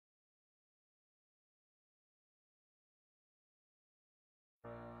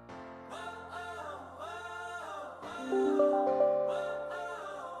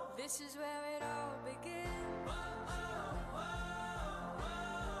This is where it all begins.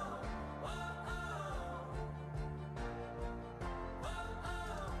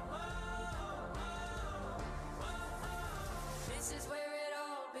 This is where it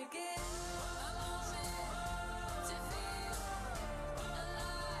all begins. A moment to feel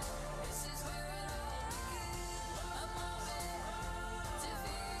alive. This is where it all begins. A moment to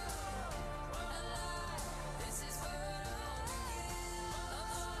feel alive. This is where it all begins. A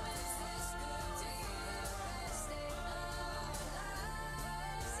moment this good to hear the best day of our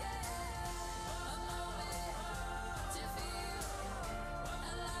lives. Yeah. A moment to feel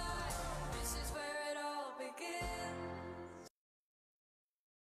alive. This is where it all begins.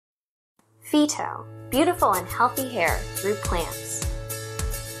 PHYTO, beautiful and healthy hair through plants.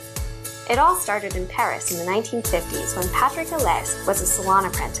 It all started in Paris in the 1950s when Patrick Alès was a salon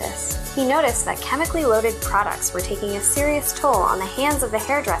apprentice. He noticed that chemically loaded products were taking a serious toll on the hands of the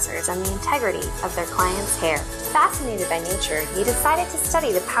hairdressers and the integrity of their clients' hair. Fascinated by nature, he decided to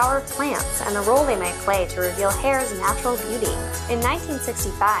study the power of plants and the role they might play to reveal hair's natural beauty. In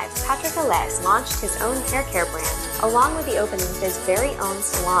 1965, Patrick Alès launched his own hair care brand, along with the opening of his very own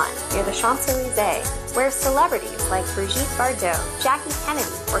salon near the Champs-Élysées, where celebrities like Brigitte Bardot, Jackie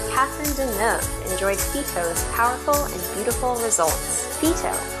Kennedy, or Catherine Deneuve enjoyed PHYTO's powerful and beautiful results.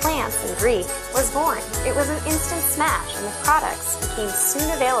 PHYTO, plants in Greek, was born. It was an instant smash, and the products became soon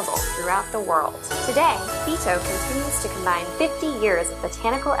available throughout the world. Today, PHYTO continues to combine 50 years of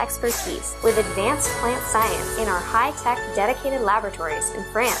botanical expertise with advanced plant science in our high-tech dedicated laboratories in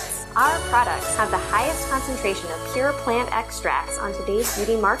France. Our products have the highest concentration of pure plant extracts on today's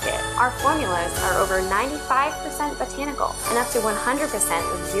beauty market. Our formulas are over 95% botanical and up to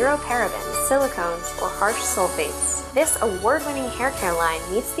 100% with zero parabens, silicones, or harsh sulfates. This award-winning hair care line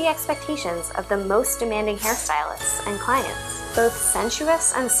meets the expectations of the most demanding hairstylists and clients. Both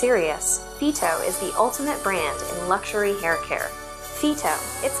sensuous and serious, PHYTO is the ultimate brand in luxury hair care. PHYTO,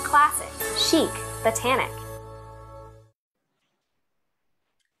 it's classic, chic, botanic.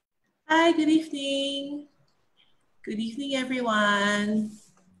 Hi, good evening. Good evening, everyone.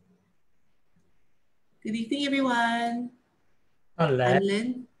 Good evening, everyone. Hello. I'm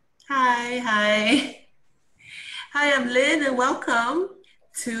Lynn. Hi. Hi, I'm Lynn, and welcome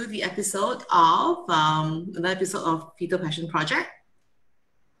to the episode of another episode of PHYTO Passion Project.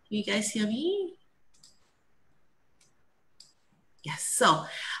 Can you guys hear me? Yes, so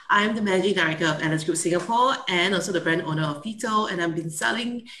I'm the Managing Director of Alice Group Singapore and also the brand owner of PHYTO, and I've been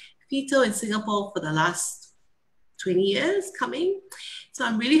selling PHYTO in Singapore for the last 20 years coming. So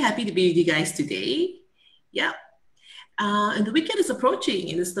I'm really happy to be with you guys today. Yeah. And the weekend is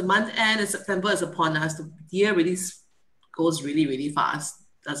approaching, and it's the month end, and September is upon us. The year really goes really fast,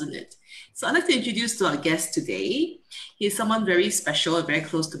 doesn't it? So I'd like to introduce to our guest today. He's someone very special and very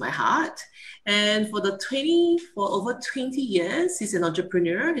close to my heart. And for over 20 years, he's an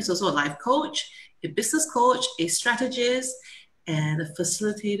entrepreneur. He's also a life coach, a business coach, a strategist, and a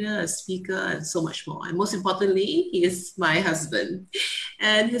facilitator, a speaker, and so much more. And most importantly, he is my husband.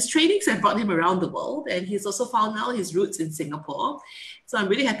 And his trainings have brought him around the world, and he's also found now his roots in Singapore. So I'm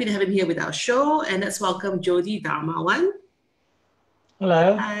really happy to have him here with our show, and let's welcome Jody Dharmawan.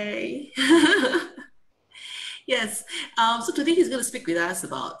 Hello. Hi. Yes, so today he's going to speak with us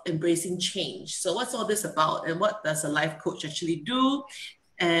about embracing change. So what's all this about, and what does a life coach actually do?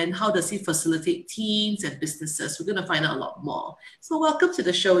 And how does he facilitate teams and businesses? We're going to find out a lot more. So welcome to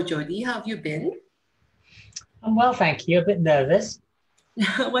the show, Jody. How have you been? I'm well, thank you. A bit nervous.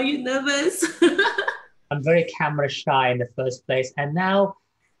 Why are you nervous? I'm very camera shy in the first place. And now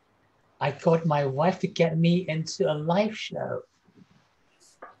I got my wife to get me into a live show.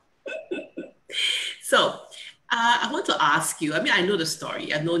 So I want to ask you, I know the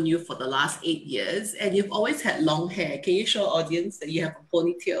story. I've known you for the last 8 years, and you've always had long hair. Can you show our audience that you have a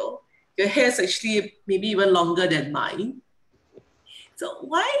ponytail? Your hair is actually maybe even longer than mine. So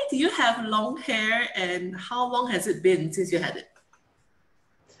why do you have long hair, and how long has it been since you had it?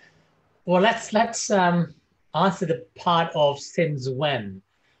 Well, let's answer the part of since when.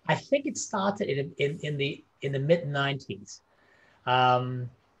 I think it started in the mid-90s.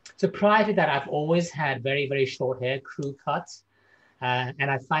 So prior to that, I've always had very short hair, crew cuts, and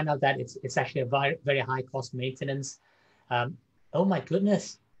I find out that it's actually a very high cost maintenance. Oh my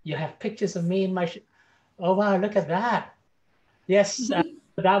goodness, you have pictures of me in my. Oh wow, look at that! Yes,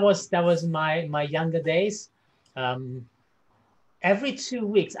 that was my younger days. Every 2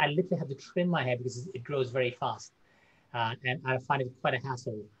 weeks, I literally have to trim my hair because it grows very fast, and I find it quite a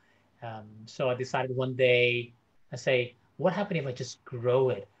hassle. So I decided one day, I say, what happened if I just grow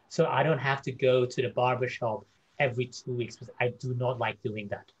it? So I don't have to go to the barber shop every 2 weeks, because I do not like doing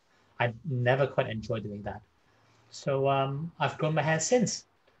that. I never quite enjoyed doing that. So I've grown my hair since.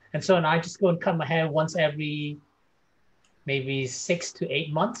 And so and I just go and cut my hair once every maybe 6 to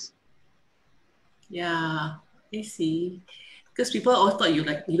 8 months. Yeah, I see. Because people always thought you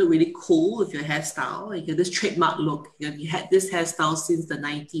look really cool with your hairstyle. You get this trademark look. You had this hairstyle since the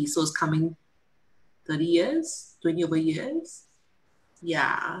 90s, so it's coming 30 years, 20 over years.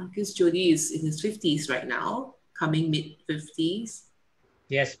 Yeah, because Jody is in his 50s right now, coming mid 50s.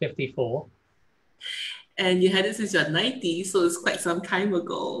 Yes, 54. And you had it since your 90s, so it's quite some time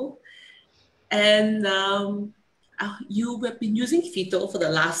ago. And you have been using PHYTO for the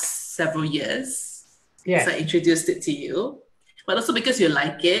last several years because I Yes. introduced it to you, but also because you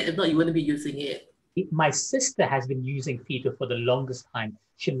like it. If not, you wouldn't be using it. My sister has been using PHYTO for the longest time.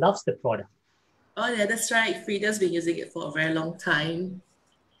 She loves the product. Oh, yeah, that's right. Frida's been using it for a very long time.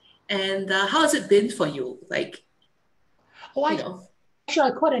 And how has it been for you? Like, Oh, you know, actually,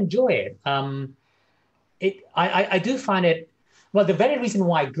 I quite enjoy it. I do find it, well, the very reason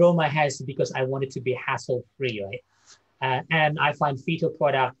why I grow my hair is because I want it to be hassle-free, right? And I find PHYTO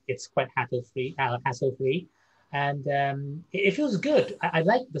product, it's quite hassle-free. And it feels good. I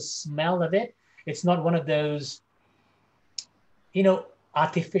like the smell of it. It's not one of those,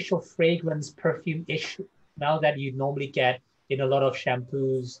 artificial fragrance perfume-ish smell that you normally get in a lot of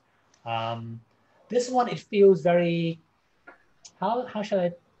shampoos. Um, this one, it feels very, how shall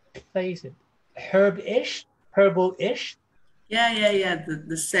I place it? Herbal-ish. yeah.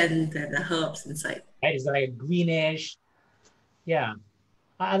 The scent and the herbs inside. Right? It's like a greenish. Yeah,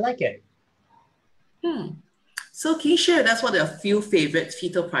 I like it. Hmm. So can you share with us what are a few favorite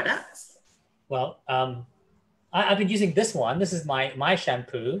PHYTO products? Well, I've been using this one. This is my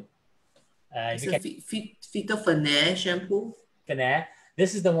shampoo. It's You a can PHYTO Finesse shampoo. there.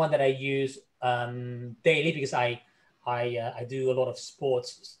 This is the one that I use daily because I do a lot of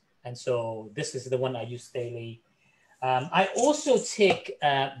sports, and so this is the one I use daily. I also take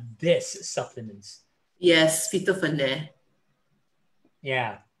this supplements. Yes, PHYTO Finesse.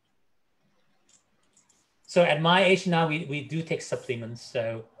 Yeah. So at my age now, we do take supplements,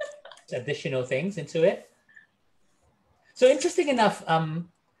 so additional things into it. So interesting enough,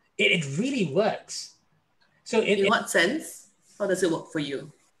 it really works. So In what sense? How does it work for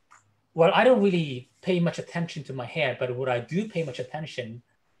you? well, I don't really pay much attention to my hair, but what I do pay much attention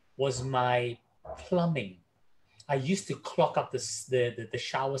was my plumbing. I used to clog up the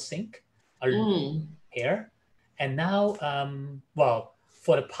shower sink a lot Mm. hair, and now, well,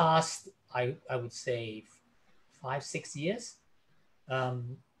 for the past, I would say 5 6 years,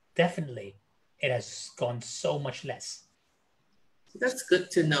 definitely it has gone so much less. That's good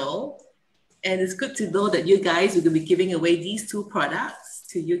to know. And it's good to know that you guys are going to be giving away these two products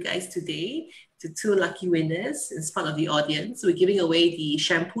to you guys today, to two lucky winners as part of the audience. We're giving away the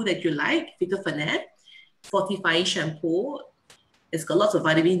shampoo that you like, PHYTO Finesse, fortifying shampoo. It's got lots of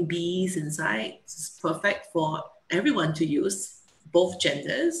vitamin B's inside. It's perfect for everyone to use, both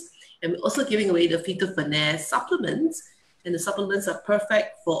genders. And we're also giving away the PHYTO Finesse supplements. And the supplements are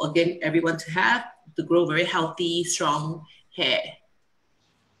perfect for, again, everyone to have to grow very healthy, strong hair.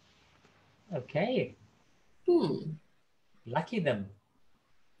 Okay, lucky them.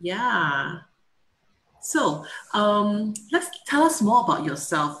 Yeah. So let's tell us more about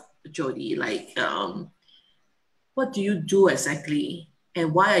yourself, Jody. Like, what do you do exactly?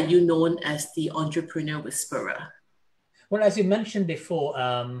 And why are you known as the entrepreneur whisperer? Well, as you mentioned before,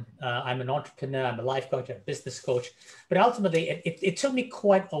 I'm an entrepreneur, I'm a life coach, a business coach, but ultimately it took me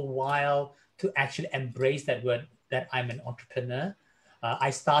quite a while to actually embrace that word that I'm an entrepreneur.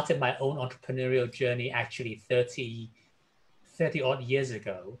 I started my own entrepreneurial journey actually 30 odd years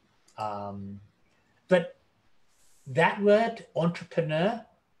ago. But that word entrepreneur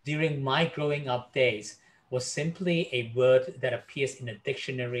during my growing up days was simply a word that appears in a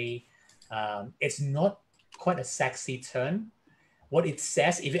dictionary. It's not quite a sexy term. What it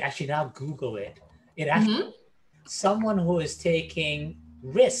says, if you actually now Google it, it actually someone who is taking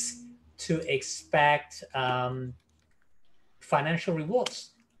risk to expect financial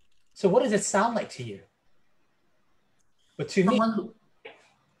rewards. So what does it sound like to you? But to me, Someone who,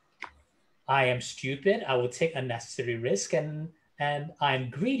 I am stupid. I will take unnecessary risk, and I'm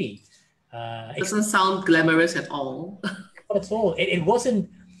greedy. doesn't sound glamorous at all. Not at all. It wasn't.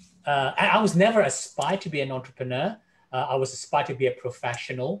 I was never aspired to be an entrepreneur. I was aspired to be a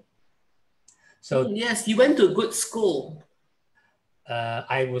professional. So Yes, you went to a good school.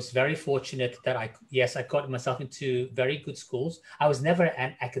 I was very fortunate that I got myself into very good schools. I was never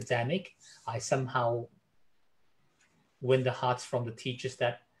an academic. I somehow win the hearts from the teachers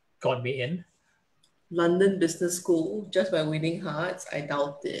that got me in. London Business School, just by winning hearts, I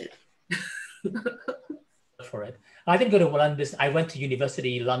doubt it. for it. I didn't go to London. I went to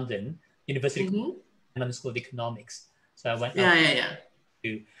University London, University Mm-hmm. London School of Economics. So I went Yeah, out yeah, yeah.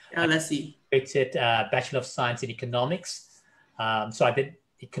 to Let's see. graduated Bachelor of Science in Economics. So I did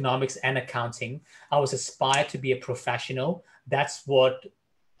economics and accounting. I was aspired to be a professional. That's what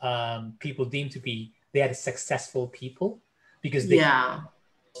people deem to be, they are the successful people because they Yeah.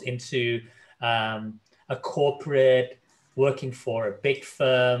 into a corporate, working for a big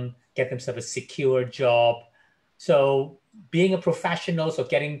firm, get themselves a secure job. So being a professional, so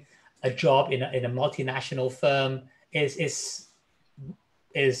getting a job in a multinational firm is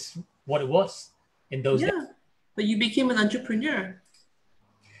what it was in those days. Yeah. But you became an entrepreneur.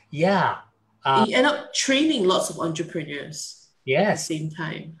 Yeah. You end up training lots of entrepreneurs at the Yes. same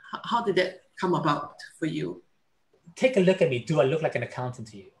time. How did that come about for you? Take a look at me. Do I look like an accountant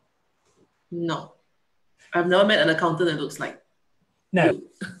to you? No. I've never met an accountant that looks like No.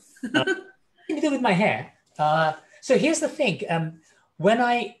 you. Nothing to do with my hair. So here's the thing. When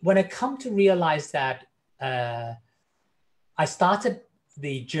I come to realize that I started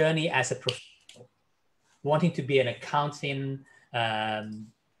the journey as a professional, wanting to be an accountant,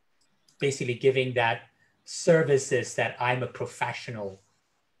 basically giving that services that I'm a professional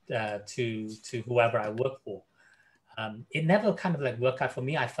to whoever I work for. It never kind of like worked out for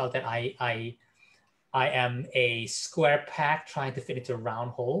me. I felt that I am a square peg trying to fit into a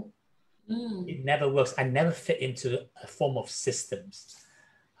round hole. It never works. I never fit into a form of systems.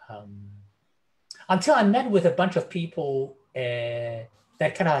 Until I met with a bunch of people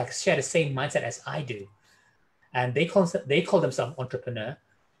that kind of like share the same mindset as I do. And they call themselves entrepreneur.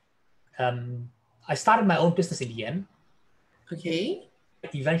 I started my own business in the end. Okay. I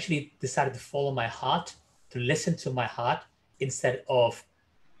eventually decided to follow my heart, to listen to my heart instead of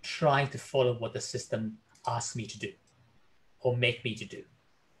trying to follow what the system asked me to do or make me to do.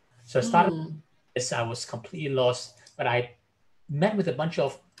 So I started this, I was completely lost, but I met with a bunch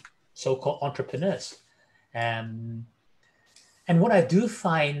of so-called entrepreneurs. And what I do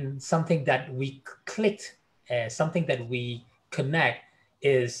find, something that we clicked, something that we connect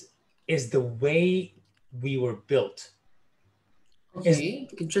is the way we were built. Okay.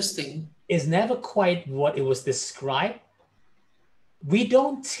 Interesting. Is never quite what it was described. We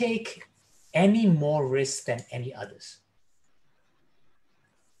don't take any more risk than any others.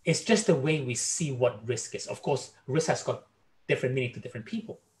 It's just the way we see what risk is. Of course, risk has got different meaning to different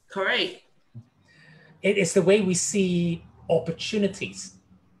people. Correct. It's the way we see opportunities.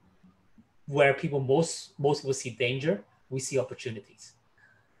 Where most people see danger, we see opportunities.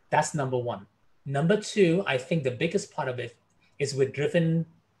 That's number one. Number two, I think the biggest part of it is we're driven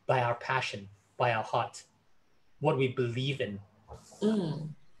by our passion, by our heart, what we believe in.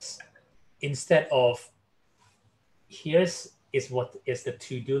 Instead of here's what is the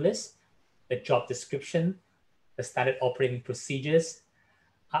to-do list, the job description, the standard operating procedures.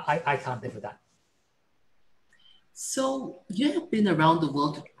 I can't live with that. So you have been around the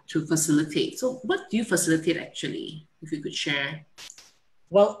world to facilitate. So what do you facilitate actually, if you could share?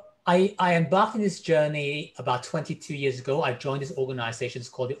 Well, I embarked on this journey about 22 years ago. I joined this organization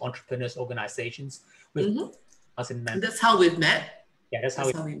called the Entrepreneurs Organizations. With us in And that's how we've met. Yeah, that's how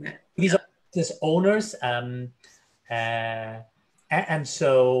we met. These are business owners. And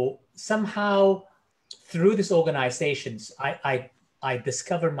so somehow through these organizations, I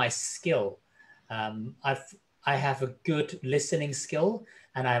discovered my skill. I have a good listening skill,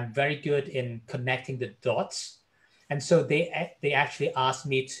 and I'm very good in connecting the dots. And so they actually asked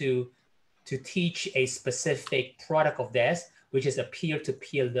me to teach a specific product of theirs, which is a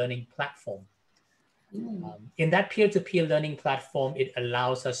peer-to-peer learning platform. In that peer-to-peer learning platform, it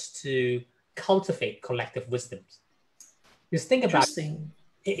allows us to cultivate collective wisdoms. Just think about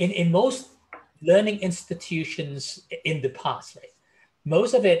in most learning institutions in the past, right?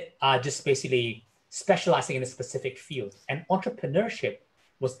 Most of it are just basically specializing in a specific field, and entrepreneurship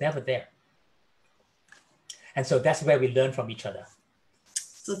was never there. And so that's where we learn from each other.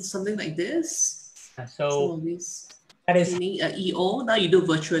 So something like this. And so that is EO. Now you do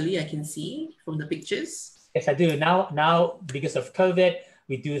virtually. I can see from the pictures. Yes, I do. Now because of COVID,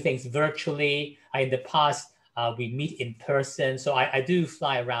 we do things virtually. In the past, we meet in person. So I do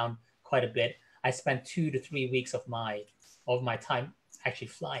fly around quite a bit. I spend 2 to 3 weeks of my time actually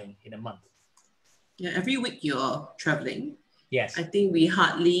flying in a month. Yeah, every week you're traveling. Yes. I think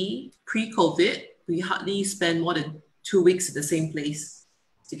pre-COVID, we hardly spend more than 2 weeks in the same place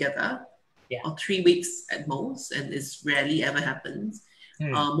together. Yeah. Or 3 weeks at most, and it's rarely ever happens.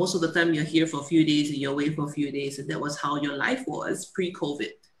 Most of the time you're here for a few days and you're away for a few days, and that was how your life was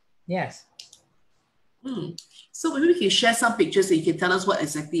pre-COVID. Yes. So maybe we can share some pictures so you can tell us what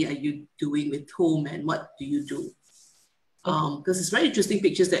exactly are you doing with whom and what do you do? Because it's very interesting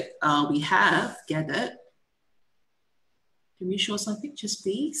pictures that we have gathered. Can we show some pictures,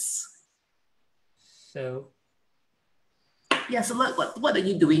 please? So, Yeah, so what are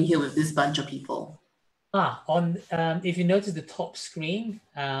you doing here with this bunch of people? if you notice the top screen,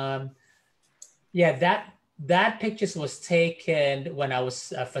 yeah, that pictures was taken when I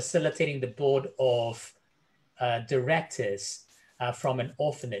was facilitating the board of directors from an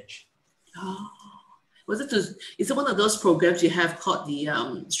orphanage. Oh, is it one of those programs you have called the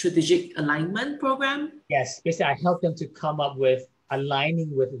Strategic Alignment Program? Yes, basically I helped them to come up with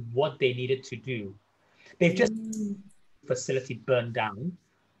aligning with what they needed to do. They've just facility burned down,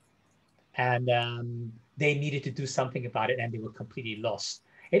 and they needed to do something about it, and they were completely lost.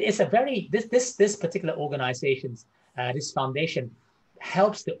 It is a very this particular organization's this foundation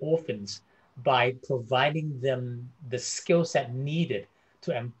helps the orphans by providing them the skill set needed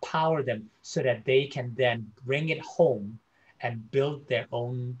to empower them so that they can then bring it home and build their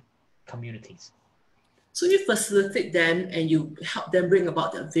own communities. So you facilitate them and you help them bring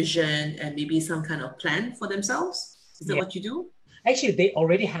about their vision and maybe some kind of plan for themselves? Is that what you do? Actually, they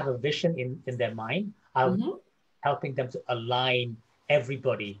already have a vision in their mind. I'm helping them to align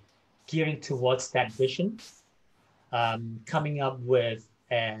everybody, gearing towards that vision, coming up with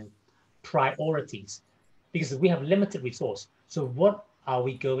priorities, because we have limited resource. So what are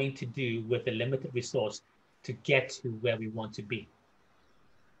we going to do with the limited resource to get to where we want to be?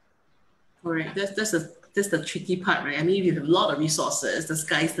 Correct. That's the tricky part, right? I mean, if you have a lot of resources, the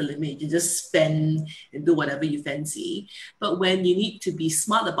sky's the limit. You just spend and do whatever you fancy. But when you need to be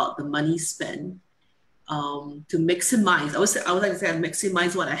smart about the money spent, to maximize, I would like to say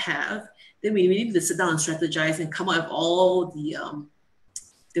maximize what I have, then we need to sit down and strategize and come up with all the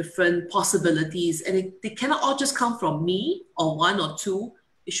different possibilities. And they cannot all just come from me or one or two.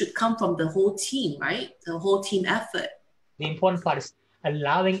 It should come from the whole team, right? The whole team effort. The important part is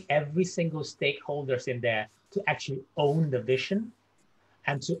allowing every single stakeholders in there to actually own the vision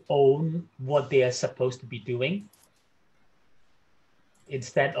and to own what they are supposed to be doing,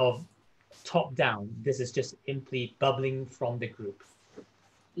 instead of top down. This is just simply bubbling from the group.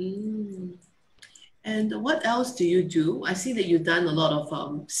 And what else do you do? I see that you've done a lot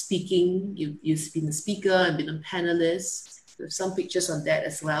of speaking. You've been a speaker and been a panelist. There's some pictures on that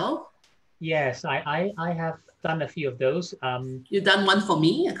as well. Yes, I have done a few of those. You've done one for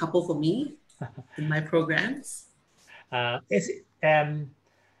me, a couple for me in my programs.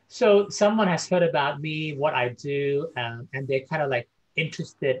 So someone has heard about me, what I do, and they're kind of like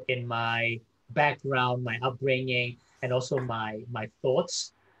interested in my background, my upbringing, and also my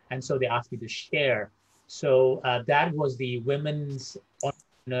thoughts. And so they asked me to share. So that was the Women's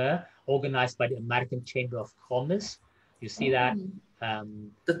Entrepreneur organized by the American Chamber of Commerce. You see that?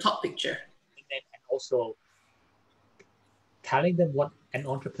 The top picture. And also telling them what an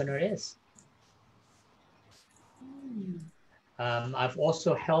entrepreneur is. I've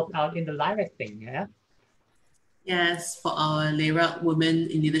also helped out in the LIRAC thing, yeah? Yes, for our LIRAC Women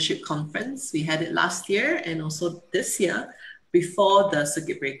in Leadership Conference. We had it last year and also this year. Before the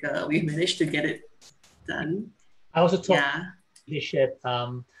circuit breaker, we managed to get it done. I also talk leadership.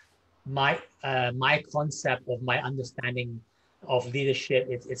 My concept of my understanding of leadership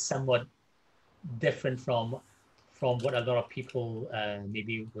is somewhat different from what a lot of people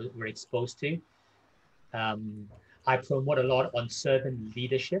maybe were exposed to. I promote a lot on servant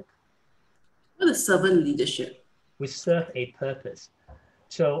leadership. What is servant leadership? We serve a purpose.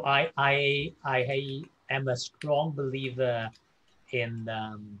 So I am a strong believer in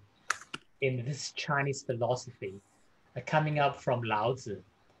this Chinese philosophy coming up from Lao Tzu.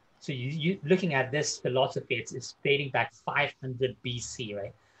 So you looking at this philosophy, it's dating back 500 BC,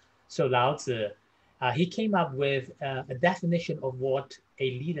 right? So Lao Tzu, he came up with a definition of what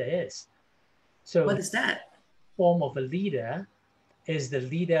a leader is. So what is that? Form of a leader is the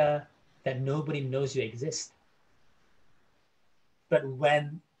leader that nobody knows you exist. But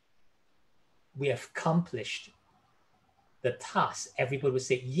when we have accomplished the task, everybody would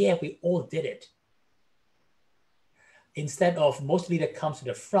say, yeah, we all did it. Instead of most leader comes to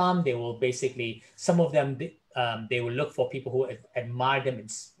the front, they will basically, some of them, they will look for people who admire them,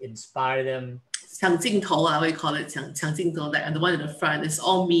 inspire them. 抢镜头, we call it 抢镜头, like I'm the one in the front, it's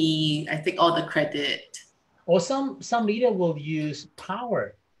all me, I take all the credit. Or some leader will use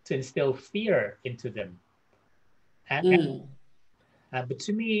power to instill fear into them. But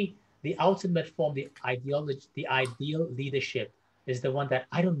to me, the ultimate form, the ideal leadership is the one that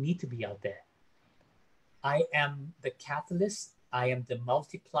I don't need to be out there. I am the catalyst. I am the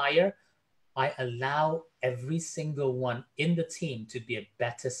multiplier. I allow every single one in the team to be a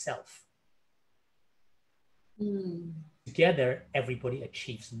better self. Together, everybody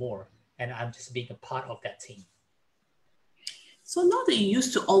achieves more, and I'm just being a part of that team. So now that you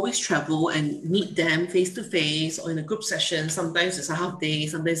used to always travel and meet them face to face or in a group session, sometimes it's a half day,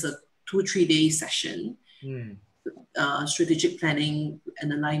 sometimes a 2-3 day session, strategic planning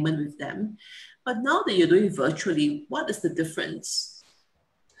and alignment with them. But now that you're doing virtually, what is the difference?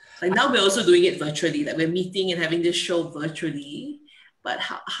 Like now we're also doing it virtually, like we're meeting and having this show virtually, but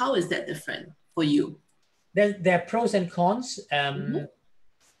how is that different for you? There are pros and cons.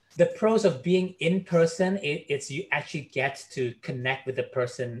 The pros of being in person, it's you actually get to connect with the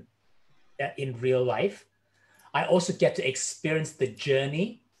person in real life. I also get to experience the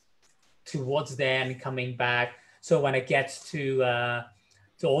journey towards there and coming back. So when I get to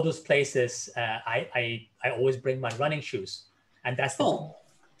all those places, I always bring my running shoes, and that's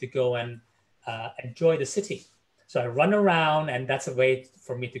to go and enjoy the city. So I run around, and that's a way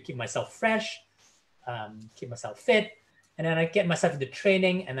for me to keep myself fresh, keep myself fit. And then I get myself into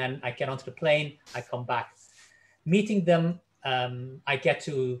training, and then I get onto the plane, I come back. Meeting them, I get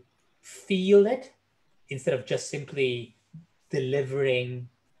to feel it instead of just simply delivering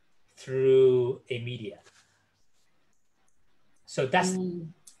through a media. So that's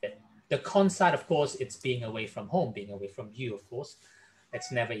it. The con side, of course, it's being away from home, being away from you, of course.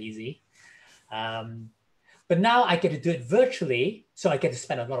 It's never easy. But now I get to do it virtually, so I get to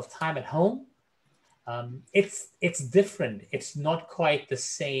spend a lot of time at home. It's different. It's not quite the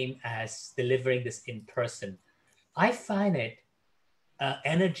same as delivering this in person. I find it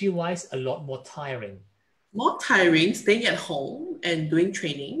energy-wise a lot more tiring. More tiring staying at home and doing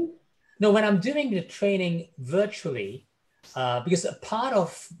training? No, when I'm doing the training virtually, because a part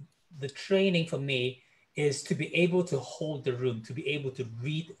of the training for me is to be able to hold the room, to be able to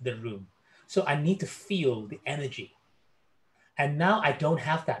read the room. So I need to feel the energy. And now I don't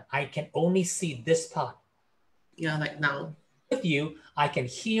have that. I can only see this part. Yeah, like now. With you, I can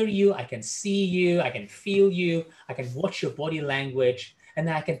hear you, I can see you, I can feel you, I can watch your body language, and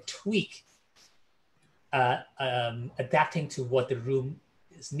then I can tweak, adapting to what the room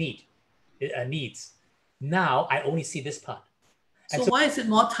needs. Now I only see this part. So why is it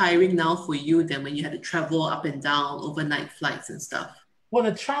more tiring now for you than when you had to travel up and down, overnight flights and stuff? Well,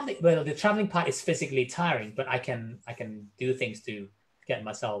 the traveling part is physically tiring, but I can do things to get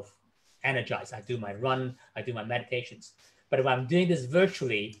myself energized. I do my run, I do my meditations. But if I'm doing this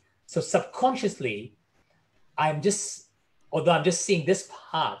virtually, so subconsciously, although I'm just seeing this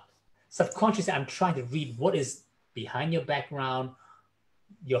part, subconsciously I'm trying to read what is behind your background,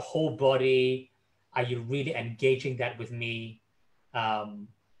 your whole body. Are you really engaging that with me?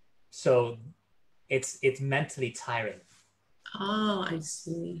 So it's mentally tiring. Oh, I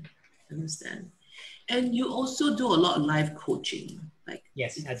see. I understand. And you also do a lot of live coaching, like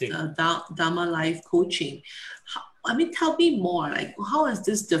yes, I do. Dharma live coaching. Tell me more. Like, how is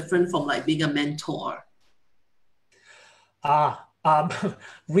this different from like being a mentor?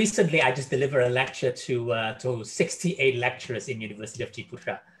 Recently, I just delivered a lecture to 68 lecturers in University of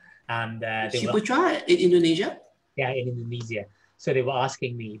Ciputra, and Ciputra in Indonesia. Yeah, in Indonesia. So they were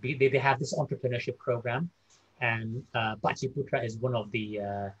asking me. They have this entrepreneurship program. And Ciputra is one of the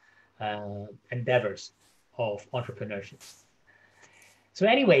endeavors of entrepreneurship. So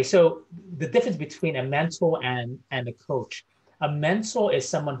anyway, so the difference between a mentor and a coach. A mentor is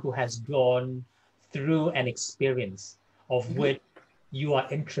someone who has gone through an experience of which you are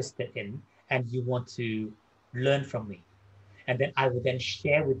interested in and you want to learn from me. And then I will then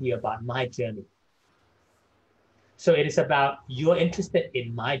share with you about my journey. So it is about you're interested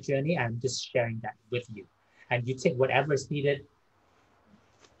in my journey. I'm just sharing that with you. And you take whatever is needed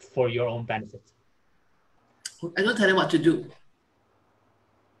for your own benefit. I don't tell them what to do.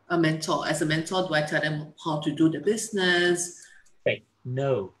 As a mentor, do I tell them how to do the business? Right.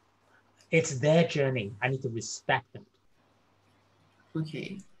 No, it's their journey. I need to respect that.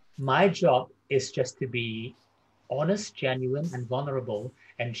 Okay. My job is just to be honest, genuine, and vulnerable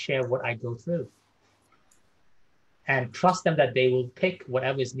and share what I go through. And trust them that they will pick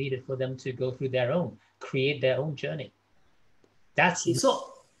whatever is needed for them to go through create their own journey. That's okay,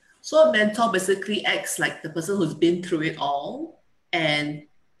 so a mentor basically acts like the person who's been through it all and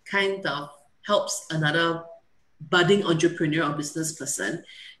kind of helps another budding entrepreneur or business person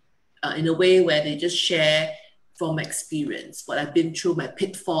in a way where they just share from experience, what I've been through, my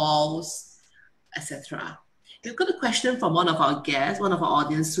pitfalls, etc. We've got a question from one of our guests, one of our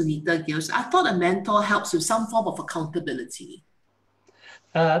audience, Sunita Gill. I thought a mentor helps with some form of accountability.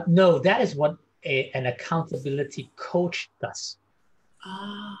 No, that is what an accountability coach does.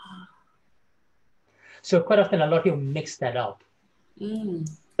 So quite often, a lot of people mix that up. Mm.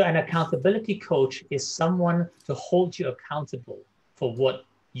 So an accountability coach is someone to hold you accountable for what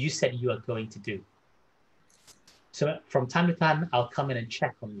you said you are going to do. So from time to time, I'll come in and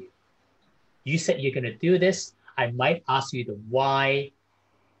check on you. You said you're going to do this. I might ask you the why,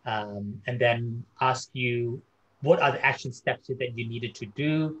 and then ask you what are the action steps that you needed to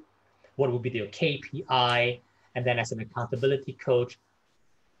do, what would be your KPI, and then as an accountability coach,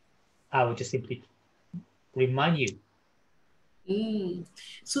 I would just simply remind you. Mm.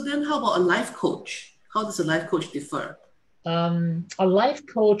 So then how about a life coach? How does a life coach differ? A life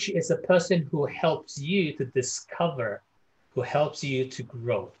coach is a person who helps you to discover, who helps you to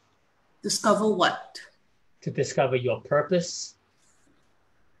grow, Discover what? to discover your purpose,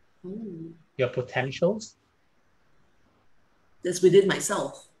 Mm. your potentials. That's within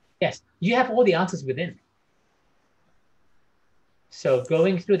myself. Yes, you have all the answers within. So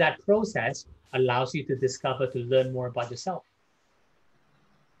going through that process allows you to discover, to learn more about yourself.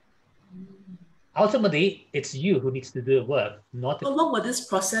 Ultimately, it's you who needs to do the work, not the. How long will this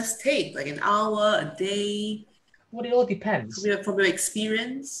process take? Like an hour, a day? Well, it all depends. From your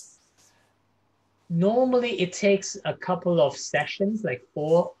experience? Normally, it takes a couple of sessions, like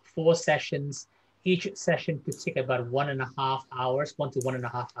four sessions. Each session could take about 1.5 hours, 1 to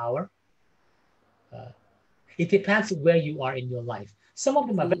 1.5 hours. It depends where you are in your life. Some of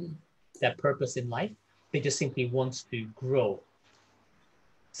them are that purpose in life. They just simply want to grow.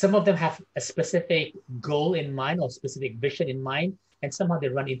 Some of them have a specific goal in mind or specific vision in mind, and somehow they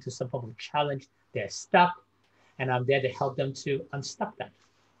run into some form of challenge. They're stuck, and I'm there to help them to unstuck that.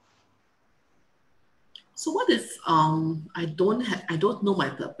 So what if I don't know my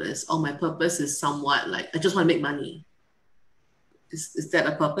purpose, or my purpose is somewhat like I just want to make money? Is that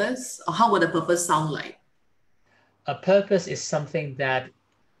a purpose? Or how would a purpose sound like? A purpose is something that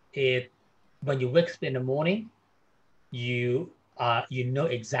when you wake up in the morning, you know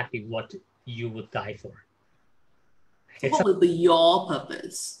exactly what you would die for. So what would be your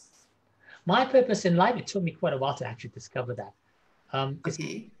purpose? My purpose in life, it took me quite a while to actually discover that. It's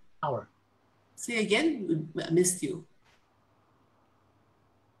power. Say again, I missed you.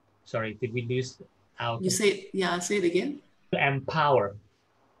 Sorry, did we lose our... You say, yeah, say it again. To empower.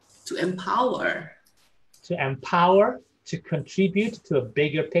 To empower. To empower, to contribute to a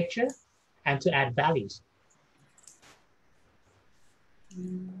bigger picture, and to add values.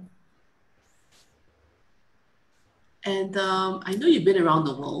 And I know you've been around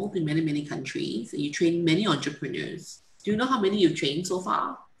the world in many, many countries, and you train many entrepreneurs. Do you know how many you've trained so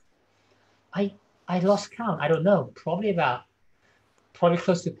far? I lost count. I don't know. Probably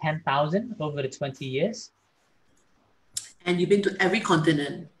close to 10,000 over the 20 years. And you've been to every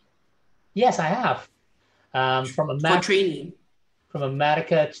continent? Yes, I have. From America, for training. From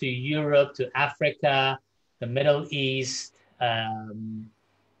America to Europe to Africa, the Middle East,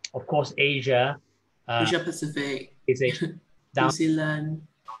 of course, Asia. Asia Pacific. New Zealand.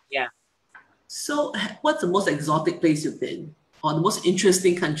 Yeah. So what's the most exotic place you've been? Or the most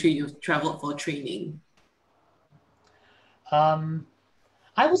interesting country you've traveled for training? I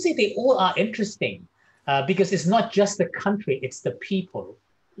would say they all are interesting because it's not just the country, it's the people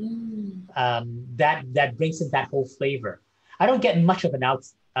that brings in that whole flavor. I don't get much of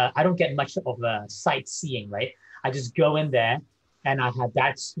a sightseeing, right? I just go in there and I have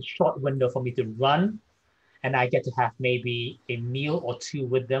that short window for me to run, and I get to have maybe a meal or two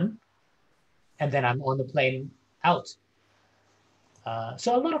with them, and then I'm on the plane out.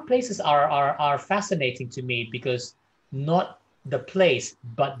 So a lot of places are fascinating to me because not the place,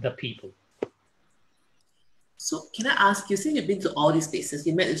 but the people. So can I ask you, since you've been to all these places,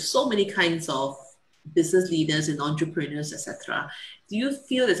 you met with so many kinds of business leaders and entrepreneurs, etc. Do you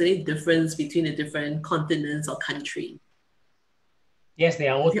feel there's any difference between the different continents or countries? Yes, they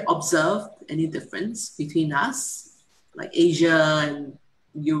are all. Have you observed any difference between us, like Asia and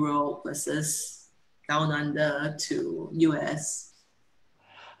Europe versus down under to US?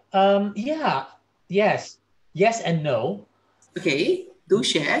 Yes and no. Okay, do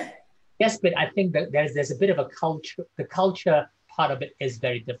share. Yes, but I think that there's a bit of a culture. The culture part of it is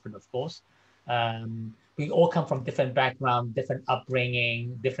very different, of course. We all come from different background, different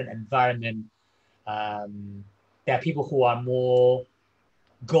upbringing, different environment. There are people who are more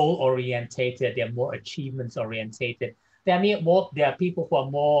goal orientated. They're more achievements orientated. There are people who are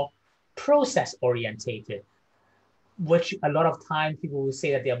more process orientated, which a lot of time people will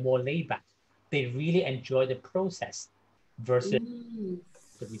say that they are more laid back. They really enjoy the process versus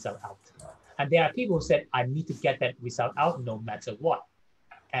the result out. And there are people who said, I need to get that result out no matter what,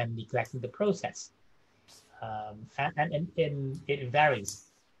 and neglecting the process. And it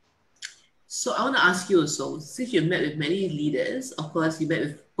varies. So I want to ask you also, since you met with many leaders, of course, you met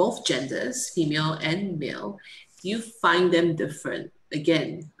with both genders, female and male, do you find them different,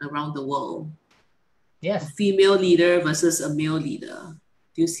 again, around the world? A Yes. female leader versus a male leader.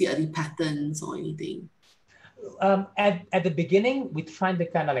 Do you see any patterns or anything? At the beginning, we try to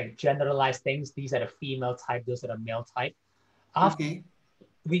kind of like generalize things. These are the female type, those are the male type. After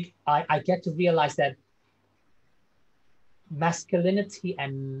Okay. I get to realize that masculinity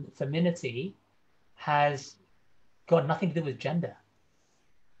and femininity has got nothing to do with gender.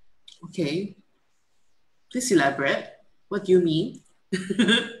 Okay. Please elaborate. What do you mean?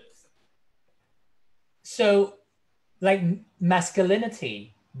 So, like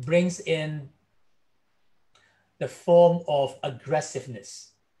masculinity brings in the form of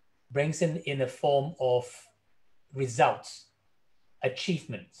aggressiveness, brings in the form of results,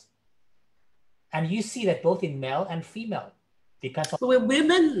 achievements. And you see that both in male and female. Depends on. But when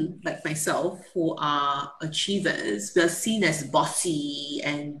women like myself who are achievers, we are seen as bossy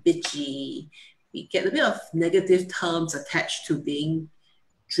and bitchy. We get a bit of negative terms attached to being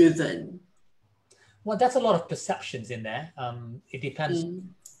driven. Well, that's a lot of perceptions in there. It depends Mm,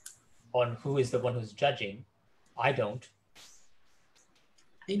 on who is the one who's judging. I don't.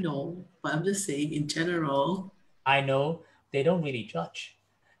 I know, but I'm just saying in general. I know they don't really judge.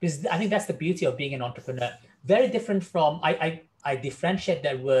 Because I think that's the beauty of being an entrepreneur. Very different from, I differentiate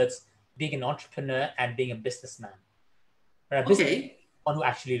that words, being an entrepreneur and being a businessman. Right? A businessman Okay. one who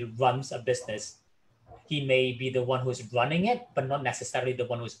actually runs a business. He may be the one who's running it, but not necessarily the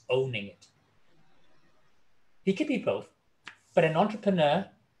one who's owning it. He could be both. But an entrepreneur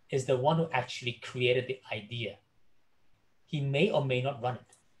is the one who actually created the idea. He may or may not run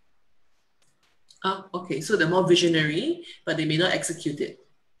it. Okay, so they're more visionary, but they may not execute it.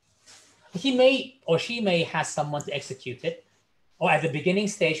 He may or she may have someone to execute it, or at the beginning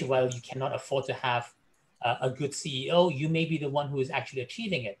stage, while you cannot afford to have a good CEO, you may be the one who is actually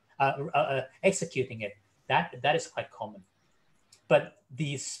achieving it, executing it. That is quite common. But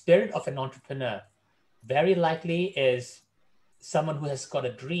the spirit of an entrepreneur very likely is someone who has got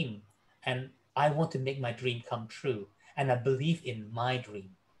a dream, and I want to make my dream come true, and I believe in my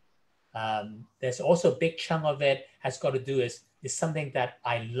dream. There's also a big chunk of it has got to do is something that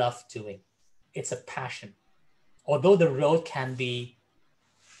I love doing. It's a passion. Although the road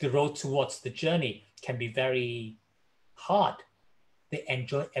towards the journey can be very hard, they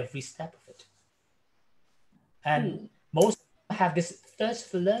enjoy every step of it. And most have this thirst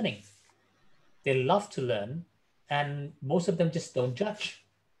for learning. They love to learn, and most of them just don't judge.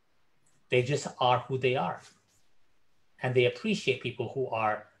 They just are who they are. And they appreciate people who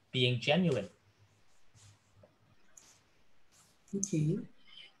are being genuine. Okay.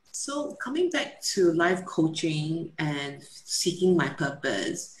 So coming back to life coaching and seeking my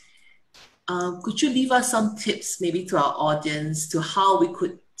purpose, could you leave us some tips maybe to our audience to how we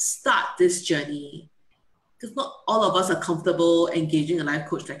could start this journey? Because not all of us are comfortable engaging a life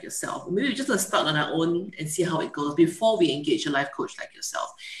coach like yourself. Maybe we just start on our own and see how it goes before we engage a life coach like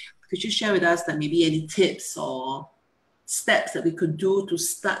yourself. Could you share with us that maybe any tips or steps that we could do to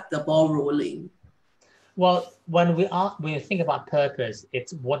start the ball rolling? Well, when we think about purpose,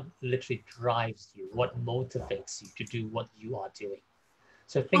 it's what literally drives you, what motivates you to do what you are doing.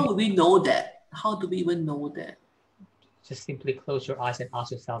 So How do we know that? How do we even know that? Just simply close your eyes and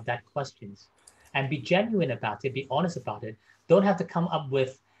ask yourself that questions, and be genuine about it. Be honest about it. Don't have to come up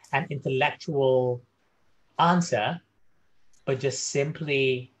with an intellectual answer, but just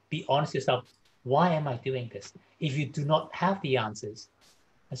simply be honest with yourself. Why am I doing this? If you do not have the answers,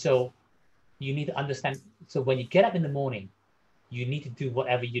 and so you need to understand. So when you get up in the morning, you need to do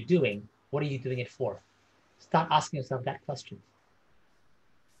whatever you're doing. What are you doing it for? Start asking yourself that question.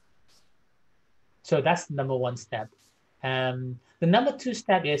 So that's the number one step. The number two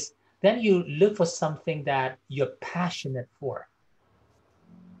step is then you look for something that you're passionate for.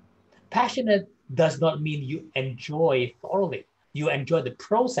 Passionate does not mean you enjoy thoroughly. You enjoy the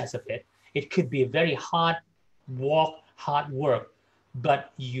process of it. It could be a very hard work,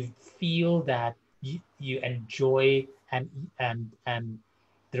 but you feel that you enjoy and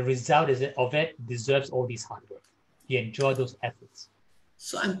the result of it deserves all this hard work. You enjoy those efforts.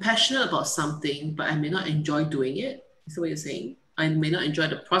 So I'm passionate about something, but I may not enjoy doing it. Is that what you're saying? I may not enjoy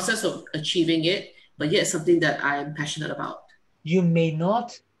the process of achieving it, but yet something that I'm passionate about. You may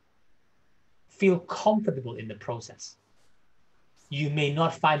not feel comfortable in the process. You may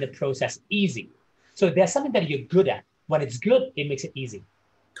not find the process easy. So there's something that you're good at. When it's good, it makes it easy.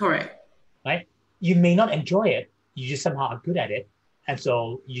 Correct. Right? You may not enjoy it. You just somehow are good at it. And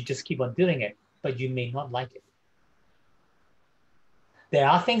so you just keep on doing it, but you may not like it. There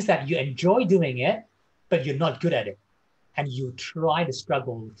are things that you enjoy doing it, but you're not good at it. And you try to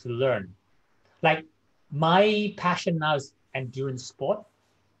struggle to learn. Like my passion now is endurance sport.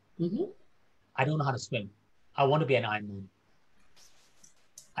 Mm-hmm. I don't know how to swim. I want to be an Ironman.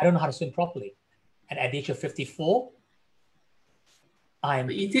 I don't know how to swim properly. And at the age of 54,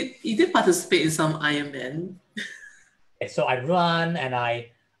 But you did participate in some Ironman. so I run and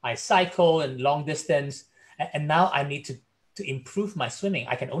I cycle and long distance. And now I need to improve my swimming.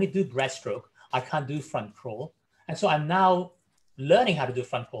 I can only do breaststroke. I can't do front crawl. And so I'm now learning how to do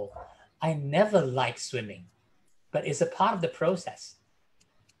front crawl. I never liked swimming, but it's a part of the process.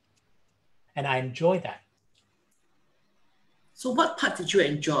 And I enjoy that. So what part did you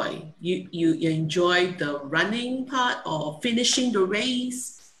enjoy? You enjoyed the running part or finishing the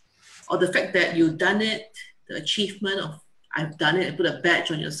race or the fact that you've done it, the achievement of I've done it and put a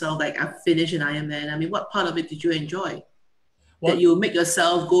badge on yourself like I've finished an Ironman. I mean, what part of it did you enjoy? Well, that you make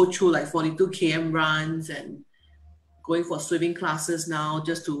yourself go through like 42 km runs and going for swimming classes now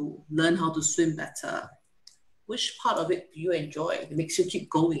just to learn how to swim better. Which part of it do you enjoy? It makes you keep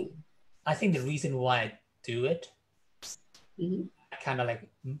going. I think the reason why I do it kind of like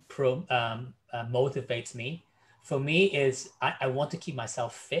motivates me. For me is I want to keep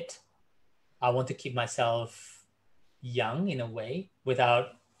myself fit. I want to keep myself young in a way without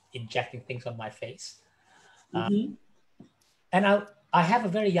injecting things on my face. And I have a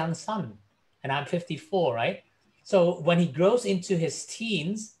very young son and I'm 54, right? So when he grows into his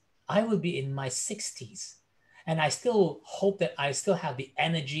teens, I will be in my 60s. And I still hope that I still have the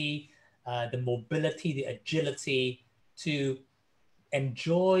energy, the mobility, the agility to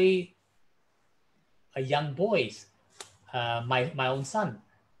enjoy a young boy's, my own son,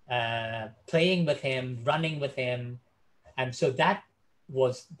 playing with him, running with him. And so that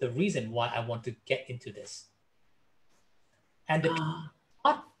was the reason why I want to get into this. And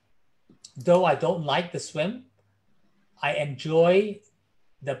though I don't like the swim, I enjoy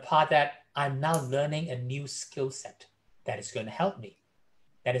the part that I'm now learning a new skill set that is going to help me,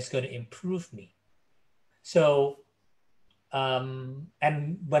 that is going to improve me. So,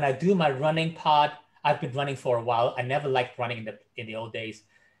 and when I do my running part, I've been running for a while. I never liked running in the old days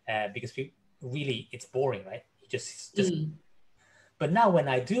because really it's boring, right? Just. But now when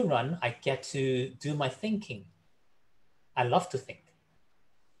I do run, I get to do my thinking. I love to think.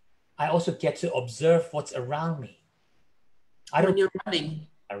 I also get to observe what's around me. When you're running,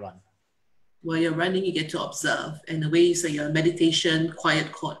 I run. While you're running, you get to observe. And the way you say your meditation,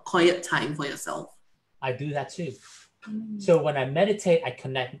 quiet time for yourself. I do that too. So when I meditate, I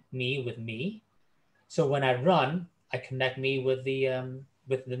connect me with me. So when I run, I connect me with the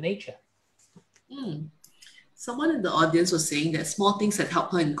nature. Someone in the audience was saying that small things that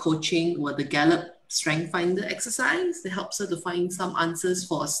help her in coaching were the Gallup Strength Finder exercise that helps her to find some answers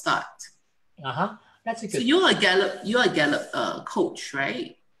for a start. That's a good. So you're a Gallup coach,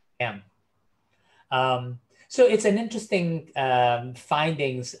 right? I am. So it's an interesting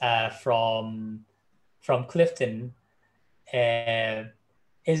findings from Clifton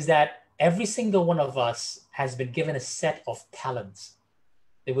is that every single one of us has been given a set of talents.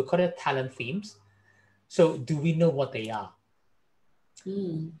 They would call it talent themes. So do we know what they are?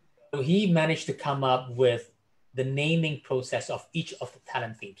 So he managed to come up with the naming process of each of the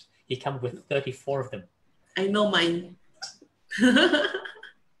talent themes. He came up with 34 of them. I know mine.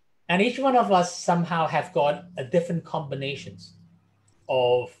 And each one of us somehow have got a different combinations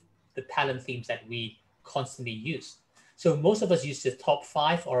of the talent themes that we constantly use. So most of us use the top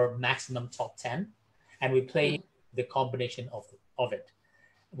 5 or maximum top 10, and we play the combination of it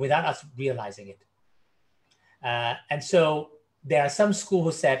without us realizing it. And so there are some schools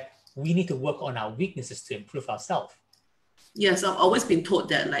who said we need to work on our weaknesses to improve ourselves. Yes, I've always been told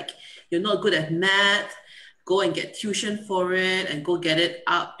that, like, you're not good at math, go and get tuition for it and go get it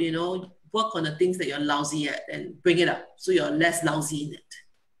up, work on the things that you're lousy at and bring it up so you're less lousy in it.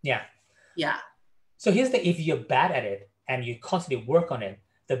 Yeah. So here's if you're bad at it and you constantly work on it,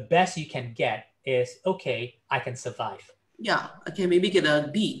 the best you can get is, okay, I can survive. Yeah, I can maybe get a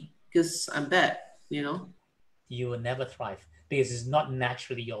B because I'm bad, You will never thrive because it's not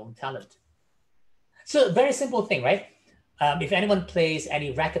naturally your own talent. So very simple thing, right? If anyone plays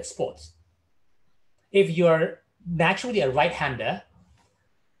any racket sports, if you're naturally a right-hander,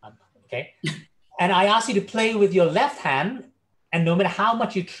 okay, and I ask you to play with your left hand, and no matter how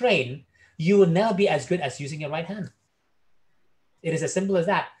much you train, you will never be as good as using your right hand. It is as simple as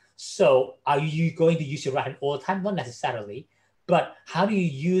that. So are you going to use your right hand all the time? Not necessarily, but how do you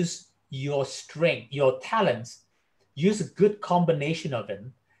use your strength, your talents, use a good combination of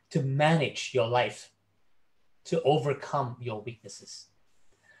them to manage your life, to overcome your weaknesses?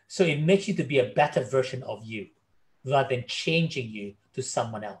 So it makes you to be a better version of you rather than changing you to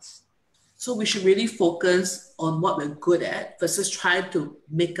someone else. So we should really focus on what we're good at versus try to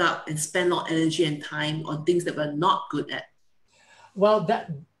make up and spend our energy and time on things that we're not good at. Well,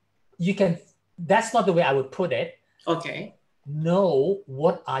 that's not the way I would put it. Okay. Know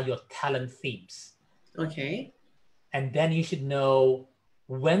what are your talent themes. Okay. And then you should know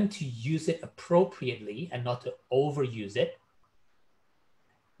when to use it appropriately and not to overuse it,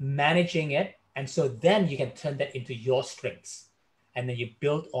 managing it. And so then you can turn that into your strengths. And then you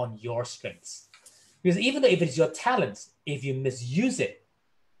build on your strengths. Because even though if it's your talents, if you misuse it,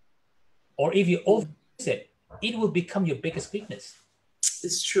 or if you overuse it, it will become your biggest weakness.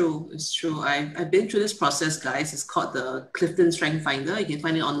 It's true. It's true. I've been through this process, guys. It's called the Clifton Strength Finder. You can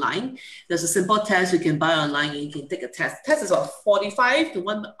find it online. There's a simple test you can buy online and you can take a test. The test is about 45 to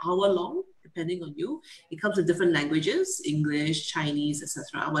 1 hour long, depending on you. It comes in different languages, English, Chinese,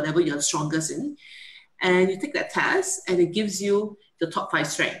 etc., whatever you're strongest in. And you take that test and it gives you the top 5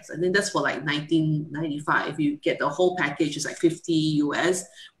 strengths. And then that's for like $19.95. You get the whole package, it's like 50 US.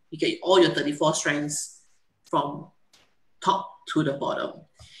 You get all your 34 strengths from top to the bottom.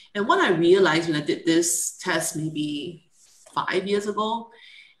 And what I realized when I did this test maybe 5 years ago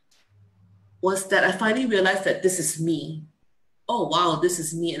was that I finally realized that this is me. Oh, wow, this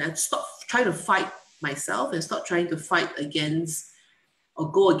is me. And I stopped trying to fight myself and stopped trying to fight against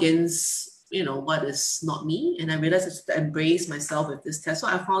or go against what is not me. And I realized I should embrace myself with this test. So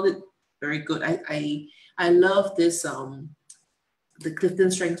I found it very good. I love this, the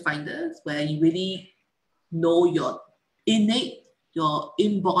Clifton Strength Finders, where you really know your innate, your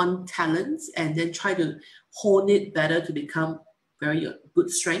inborn talents, and then try to hone it better to become very good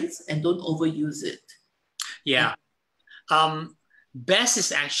strengths and don't overuse it. Yeah. Best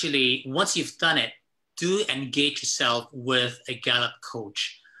is actually, once you've done it, do engage yourself with a Gallup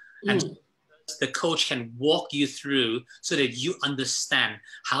coach. And the coach can walk you through so that you understand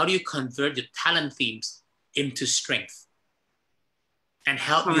how do you convert your talent themes into strength and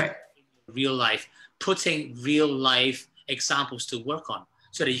help you in real life, putting real life examples to work on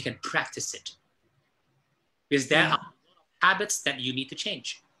so that you can practice it. Because there are habits that you need to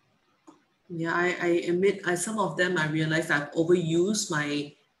change. Yeah, I admit some of them I realized I've overused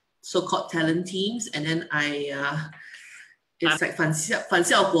my so-called talent teams, and then it's like 反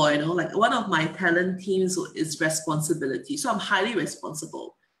效果, like one of my talent teams is responsibility. So I'm highly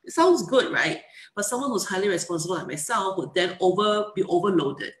responsible. It sounds good, right? But someone who's highly responsible like myself would then be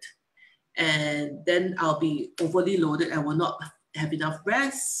overloaded. And then I'll be overly loaded. I will not have enough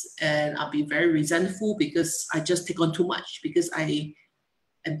rest, and I'll be very resentful because I just take on too much because I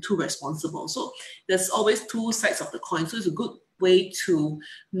am too responsible. So there's always two sides of the coin. So it's a good way to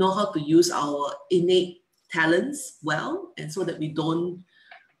know how to use our innate talents well, and so that we don't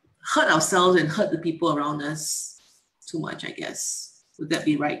hurt ourselves and hurt the people around us too much, I guess. Would that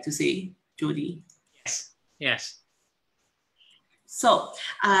be right to say, Jody? Yes. Yes. So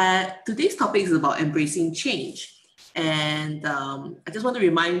today's topic is about embracing change. And I just want to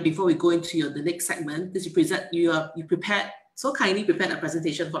remind you before we go into the next segment, that you prepared, so kindly prepared a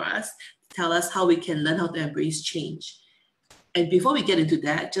presentation for us to tell us how we can learn how to embrace change. And before we get into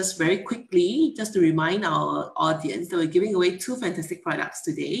that, just very quickly, just to remind our audience that we're giving away 2 fantastic products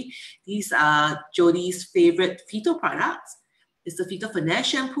today. These are Jody's favorite PHYTO products. It's the PHYTO Finesse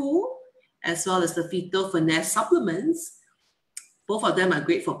shampoo, as well as the PHYTO Finesse supplements. Both of them are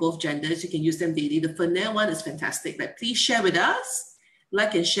great for both genders. You can use them daily. The Finesse one is fantastic. But please share with us,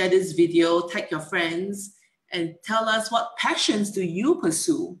 like and share this video, tag your friends, and tell us what passions do you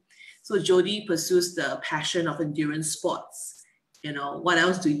pursue. So Jody pursues the passion of endurance sports. What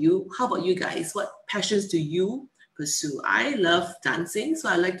else how about you guys? What passions do you pursue? I love dancing, so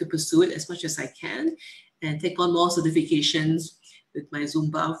I like to pursue it as much as I can and take on more certifications with my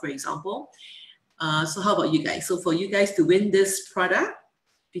Zumba, for example. So how about you guys? So for you guys to win this product,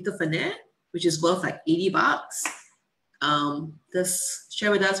 PHYTO Finesse, which is worth like $80, just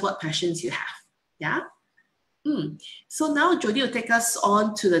share with us what passions you have. Yeah? So now Jody will take us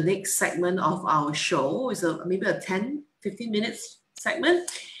on to the next segment of our show. It's maybe a 10-15 minutes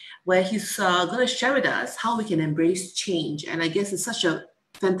segment where he's going to share with us how we can embrace change. And I guess it's such a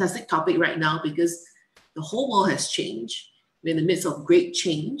fantastic topic right now because the whole world has changed. We're in the midst of great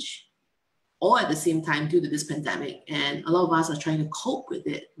change, all at the same time due to this pandemic. And a lot of us are trying to cope with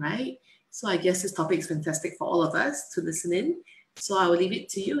it, right? So I guess this topic is fantastic for all of us to listen in. So I will leave it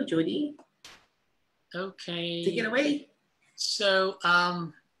to you, Jody. Okay. Take it away. So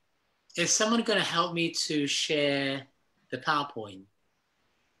is someone going to help me to share the PowerPoint?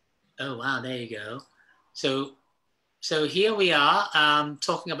 Oh, wow, there you go. So So here we are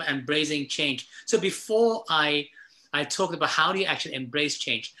talking about embracing change. So before I talked about how do you actually embrace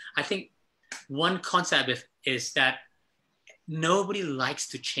change, I think one concept is that nobody likes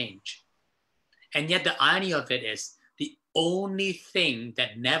to change. And yet the irony of it is the only thing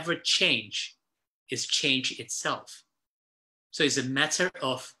that never change is change itself. So it's a matter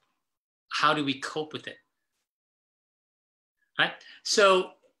of how do we cope with it, right?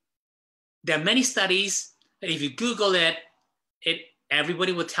 So there are many studies that if you Google it,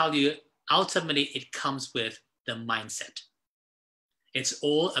 everybody will tell you ultimately it comes with the mindset. It's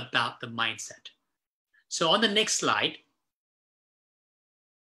all about the mindset. So on the next slide,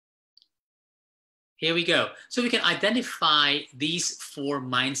 here we go. So we can identify these 4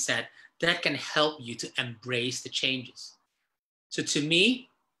 mindsets that can help you to embrace the changes. So to me,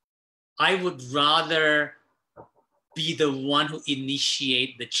 I would rather be the one who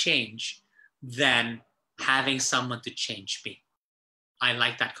initiate the change than having someone to change me. I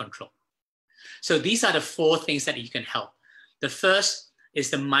like that control. So these are the 4 things that you can help. The first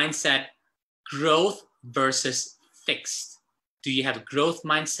is the mindset growth versus fixed. Do you have a growth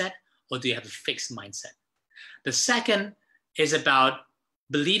mindset or do you have a fixed mindset? The second is about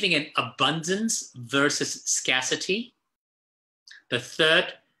believing in abundance versus scarcity. The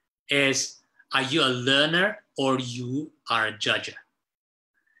third is, are you a learner or you are a judger?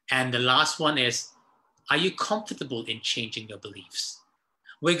 And the last one is, are you comfortable in changing your beliefs?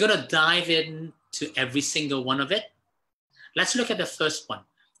 We're going to dive into every single one of it. Let's look at the first one.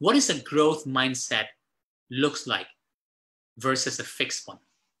 What is a growth mindset looks like versus a fixed one?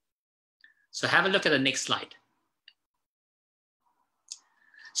 So have a look at the next slide.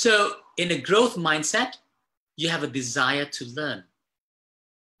 So in a growth mindset, you have a desire to learn.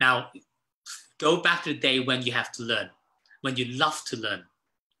 Now, go back to the day when you have to learn, when you love to learn.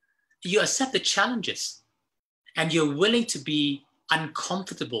 You accept the challenges and you're willing to be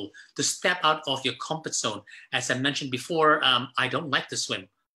uncomfortable, to step out of your comfort zone. As I mentioned before, I don't like to swim.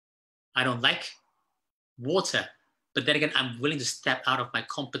 I don't like water. But then again, I'm willing to step out of my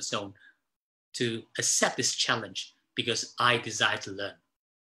comfort zone to accept this challenge because I desire to learn.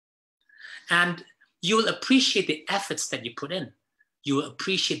 And you will appreciate the efforts that you put in. You will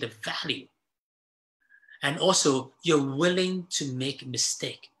appreciate the value. And also, you're willing to make a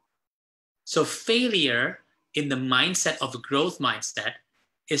mistake. So failure in the mindset of a growth mindset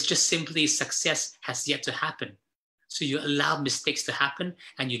is just simply success has yet to happen. So you allow mistakes to happen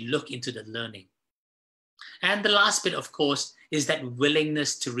and you look into the learning. And the last bit, of course, is that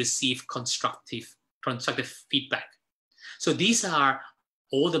willingness to receive constructive feedback. So these are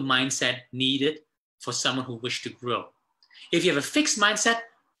all the mindset needed for someone who wishes to grow. If you have a fixed mindset,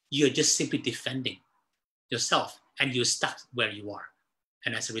 you're just simply defending yourself and you're stuck where you are.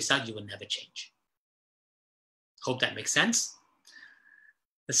 And as a result, you will never change. Hope that makes sense.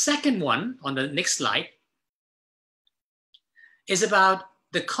 The second one on the next slide is about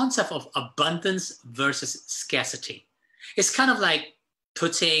the concept of abundance versus scarcity. It's kind of like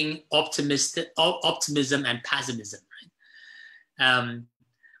putting optimism and pessimism. Right?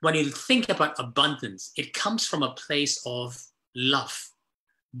 When you think about abundance, it comes from a place of love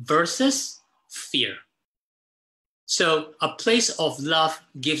versus fear. So a place of love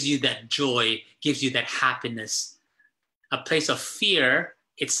gives you that joy, gives you that happiness. A place of fear,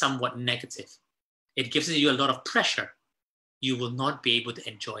 it's somewhat negative. It gives you a lot of pressure. You will not be able to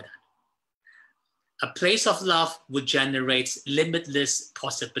enjoy that. A place of love would generate limitless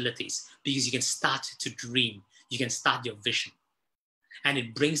possibilities because you can start to dream. You can start your vision. And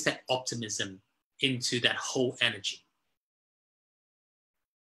it brings that optimism into that whole energy.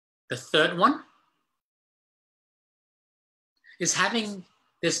 The third one is having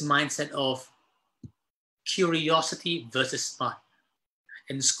this mindset of curiosity versus smart.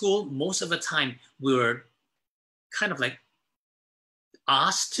 In school, most of the time, we were kind of like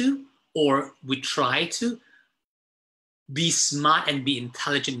asked to, or we try to be smart and be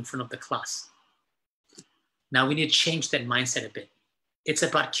intelligent in front of the class. Now we need to change that mindset a bit. It's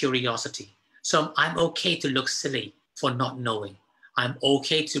about curiosity. So I'm okay to look silly for not knowing. I'm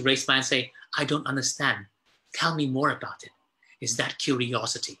okay to raise my hand and say, I don't understand. Tell me more about it. Is that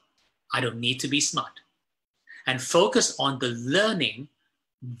curiosity? I don't need to be smart. And focus on the learning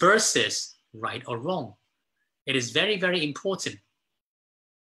versus right or wrong. It is very, very important.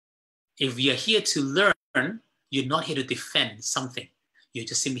 If you're here to learn, you're not here to defend something. You're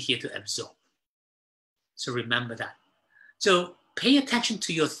just simply here to absorb. So remember that. So pay attention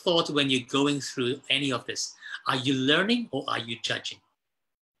to your thought when you're going through any of this. Are you learning or are you judging?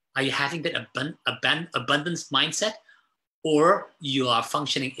 Are you having that abundance mindset, or you are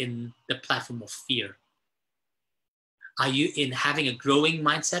functioning in the platform of fear? Are you in having a growing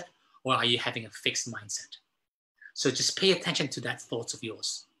mindset, or are you having a fixed mindset? So just pay attention to that thoughts of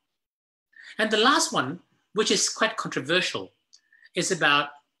yours. And the last one, which is quite controversial, is about,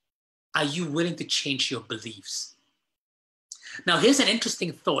 are you willing to change your beliefs? Now, here's an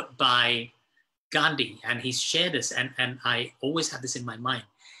interesting thought by Gandhi, and he's shared this, and I always have this in my mind.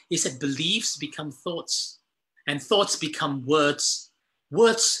 He said, beliefs become thoughts, and thoughts become words.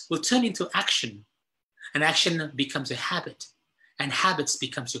 Words will turn into action, and action becomes a habit, and habits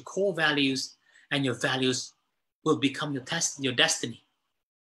becomes your core values, and your values will become your destiny.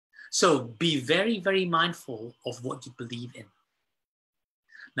 So be very, very mindful of what you believe in.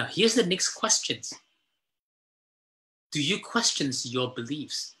 Now, here's the next questions. Do you question your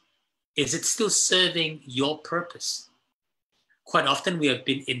beliefs? Is it still serving your purpose? Quite often we have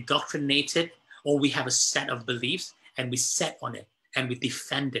been indoctrinated, or we have a set of beliefs and we set on it and we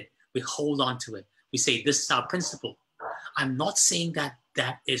defend it. We hold on to it. We say, this is our principle. I'm not saying that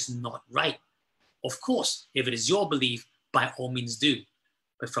that is not right. Of course, if it is your belief, by all means do.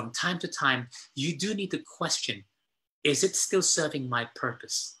 But from time to time, you do need to question, is it still serving my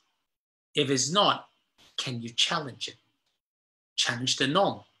purpose? If it's not, can you challenge it? Challenge the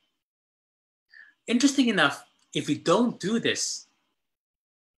norm. Interesting enough, if we don't do this,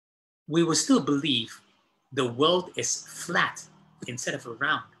 we will still believe the world is flat instead of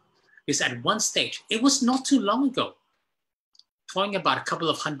round. Because at one stage, it was not too long ago, talking about a couple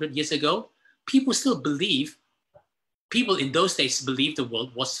of 100 years ago, people in those days believed the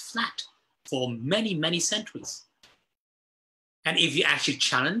world was flat for many, many centuries. And if you actually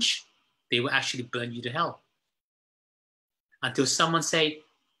challenge, they will actually burn you to hell. Until someone say,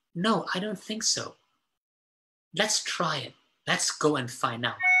 no, I don't think so. Let's try it. Let's go and find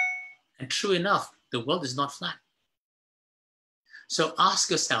out. And true enough, the world is not flat. So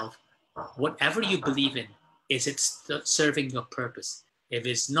ask yourself, whatever you believe in, is it serving your purpose? If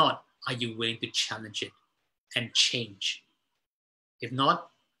it's not, are you willing to challenge it and change? If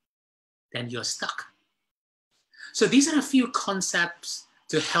not, then you're stuck. So these are a few concepts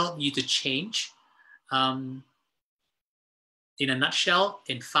to help you to change. In a nutshell,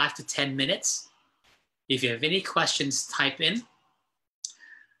 in 5 to 10 minutes. If you have any questions, type in.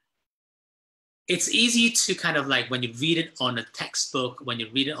 It's easy to kind of like when you read it on a textbook, when you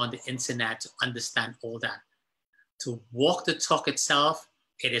read it on the internet, to understand all that. To walk the talk itself,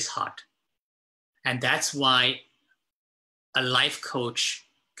 it is hard. And that's why a life coach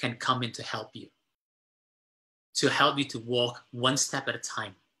can come in to help you to walk one step at a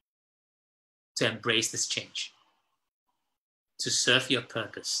time, to embrace this change, to serve your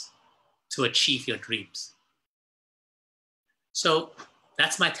purpose, to achieve your dreams. So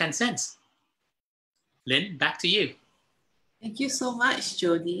that's my 10 cents. Lynn, back to you. Thank you so much,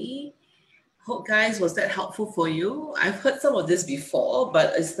 Jody. Hope, guys, was that helpful for you? I've heard some of this before,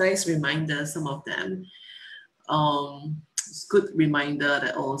 but it's a nice reminder, some of them. It's a good reminder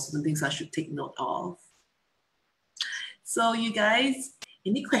that certain things I should take note of. So you guys,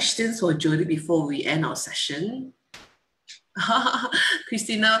 any questions for Jody before we end our session?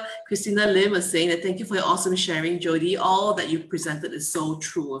 Christina Lim was saying that thank you for your awesome sharing, Jody. All that you presented is so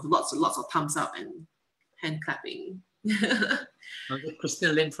true, with lots and lots of thumbs up and hand clapping.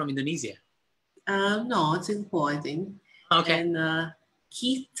 Christina Lim from Indonesia. No, it's Singapore, I think. Okay. And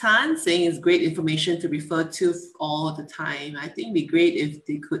Keith Tan saying it's great information to refer to all the time. I think it'd be great if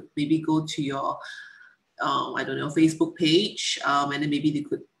they could maybe go to your, I don't know, Facebook page, and then maybe they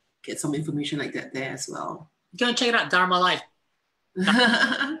could get some information like that there as well. Go and check it out, Dharma Life.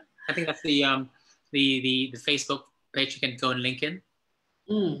 I think that's the Facebook page you can go and link in.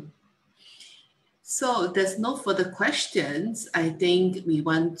 So there's no further questions. I think we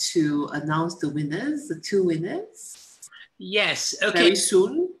want to announce the winners, the 2 winners. Yes, okay. Very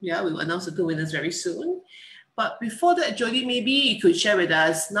soon. Yeah, we will announce the 2 winners very soon. But before that, Jody, maybe you could share with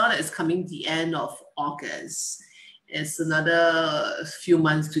us, now that it's coming the end of August, it's another few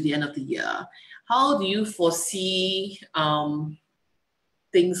months to the end of the year. How do you foresee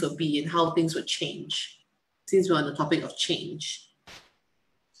things will be and how things will change, since we're on the topic of change?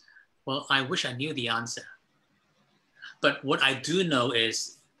 Well, I wish I knew the answer. But what I do know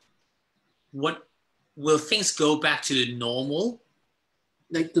is, will things go back to normal?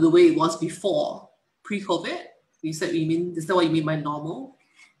 Like to the way it was before, pre-COVID? Is that what you mean by normal?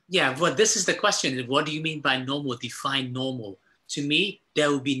 Yeah, well, this is the question. What do you mean by normal? Define normal. To me, there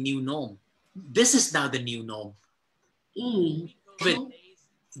will be new norm. This is now the new norm.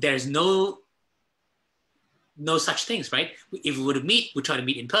 There's no such things, right? If we were to meet, we try to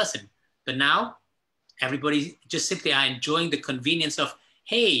meet in person. But now, everybody just simply are enjoying the convenience of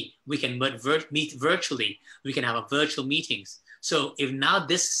hey, we can meet virtually. We can have a virtual meetings. So if now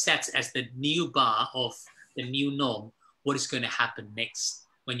this sets as the new bar of the new norm, what is going to happen next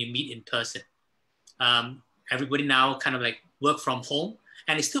when you meet in person? Everybody now kind of like work from home,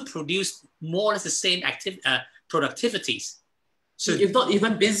 and it still produce more or less the same productivities. So if not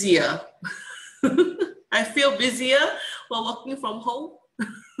even busier. I feel busier while working from home.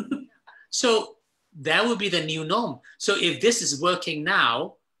 So that would be the new norm. So if this is working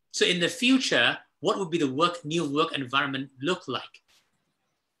now, so in the future, what would be the new work environment look like?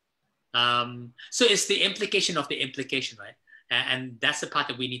 So it's the implication of the implication, right? And that's the part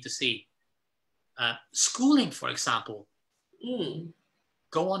that we need to see. Schooling, for example,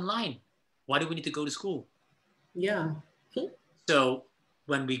 go online. Why do we need to go to school? Yeah. So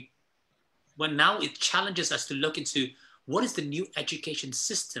when now it challenges us to look into what is the new education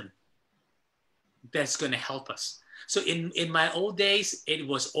system that's going to help us. So in my old days, it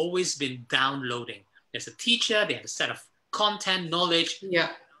was always been downloading. There's a teacher, they have a set of content, knowledge. Yeah.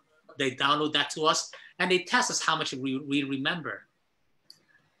 They download that to us and they test us how much we remember.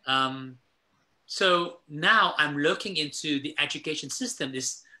 So now I'm looking into the education system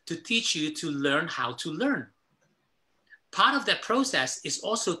is to teach you to learn how to learn. Part of that process is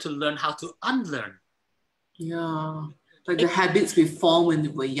also to learn how to unlearn. Yeah. Like the habits we formed when we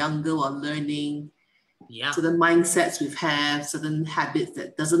were younger while learning. Yeah. Certain mindsets we have, certain habits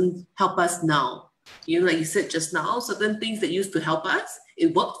that doesn't help us now. You know, like you said just now, certain things that used to help us,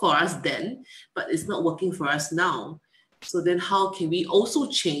 it worked for us then, but it's not working for us now. So then how can we also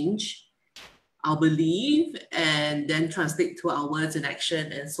change our belief and then translate to our words and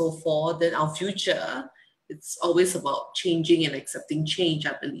action and so forth? Then our future, it's always about changing and accepting change,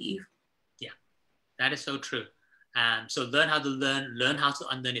 I believe. Yeah, that is so true. So learn how to learn how to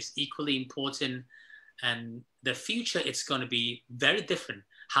unlearn is equally important. And the future, it's going to be very different.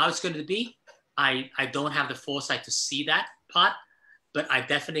 How it's going to be, I don't have the foresight to see that part, but I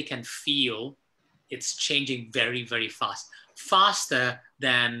definitely can feel it's changing very, very fast. Faster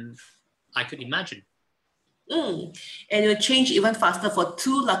than I could imagine. And it will change even faster for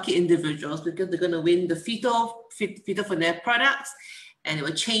two lucky individuals because they're going to win the PHYTO for their products, and it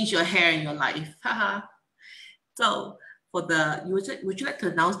will change your hair in your life. So for would you like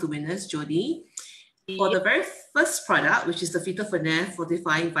to announce the winners, Jody? For the very first product, which is the PHYTO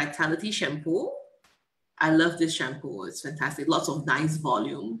Fortifying Vitality Shampoo. I love this shampoo. It's fantastic. Lots of nice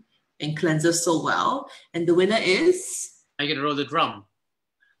volume and cleanses so well. And the winner is? I can roll the drum.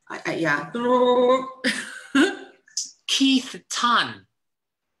 Yeah. Keith Tan.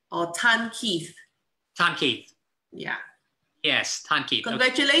 Or Tan Keith. Tan Keith. Yeah. Yes, Tan Keith.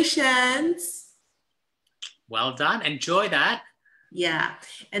 Congratulations. Okay. Well done. Enjoy that. Yeah.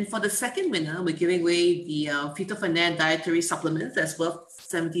 And for the second winner, we're giving away the PHYTO dietary supplements that's worth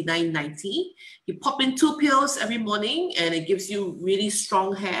 $79.90. You pop in 2 pills every morning and it gives you really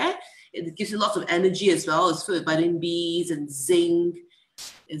strong hair. It gives you lots of energy as well. It's filled with vitamin Bs and zinc.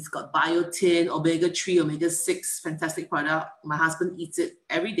 It's got biotin, omega-3, omega-6, fantastic product. My husband eats it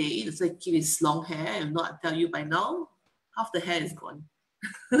every day. That's why he keeps his long hair. If not, I tell you by now, half the hair is gone.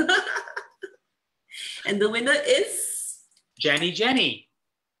 And the winner is? Jenny. Jenny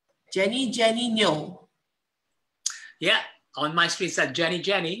Nyo. Yeah, on my screen said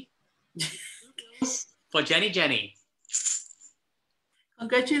Jenny. For Jenny.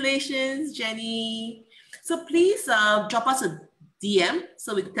 Congratulations, Jenny. So please drop us a DM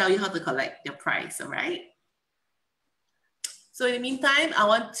so we can tell you how to collect your prize, all right? So in the meantime, I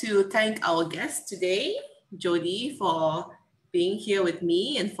want to thank our guest today, Jody, for being here with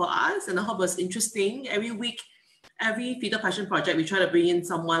me and for us. And I hope it was interesting. Every week, every PHYTO Passion Project, we try to bring in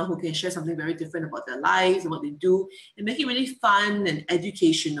someone who can share something very different about their lives and what they do and make it really fun and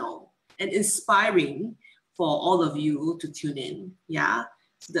educational and inspiring for all of you to tune in. Yeah,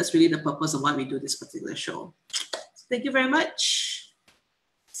 so that's really the purpose of why we do this particular show. So thank you very much.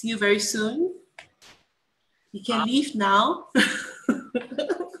 See you very soon. You can leave now.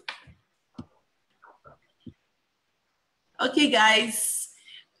 Okay, guys.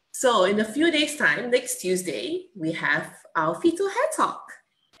 So in a few days' time, next Tuesday, we have our PHYTO Hair Talk.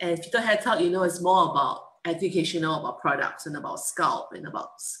 And PHYTO Hair Talk, you know, is more about educational, about products and about scalp and about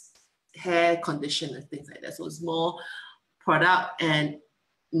hair condition and things like that. So it's more product and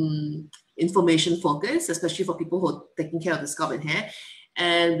information focused, especially for people who are taking care of the scalp and hair.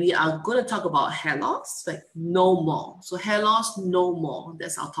 And we are going to talk about hair loss, like no more. So hair loss, no more.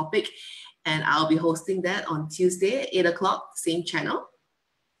 That's our topic. And I'll be hosting that on Tuesday, 8 o'clock, same channel.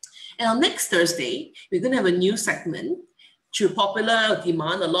 And on next Thursday, we're going to have a new segment through popular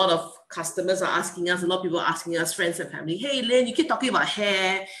demand, a lot of customers are asking us, a lot of people are asking us, friends and family, hey, Lynn, you keep talking about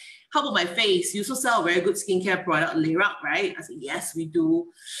hair. How about my face? You also sell a very good skincare product, Lirak, right? I said, yes, we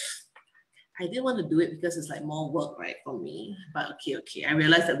do. I didn't want to do it because it's like more work, right, for me. But okay. I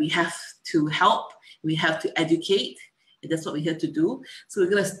realized that we have to help, we have to educate, and that's what we're here to do. So we're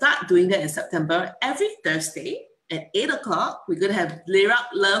going to start doing that in September. Every Thursday at 8 o'clock, we're going to have Lirak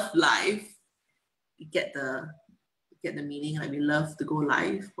Love Live. You get the meaning, like we love to go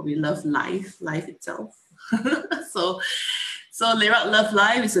live, or we love life itself. So Lirak Love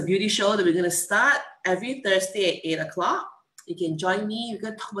Live is a beauty show that we're going to start every Thursday at 8 o'clock. You can join me. We're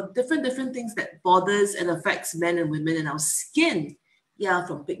going to talk about different things that bothers and affects men and women in our skin. Yeah,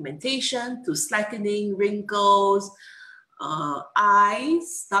 from pigmentation to slackening, wrinkles,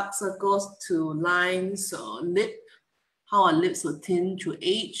 eyes, dark circles to lines, lip, how our lips will thin through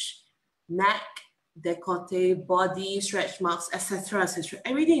age, neck, décolleté, body, stretch marks, etc., etc.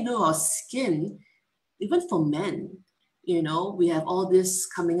 Everything you know our skin, even for men, you know, we have all this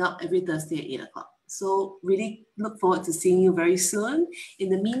coming up every Thursday at 8 o'clock. So really look forward to seeing you very soon. In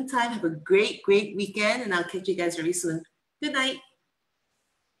the meantime, have a great weekend, and I'll catch you guys very soon. Good night.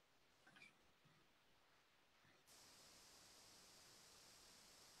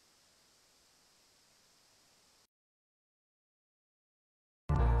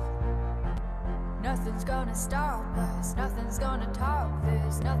 Nothing's gonna stop us, nothing's gonna top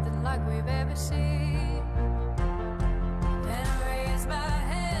this, nothing like we've ever seen. And I raise my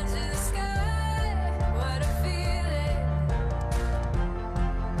hands to the sky, what a feeling.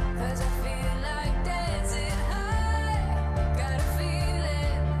 'Cause I feel like dancing high, got a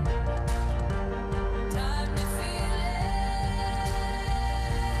feeling, time to feel it.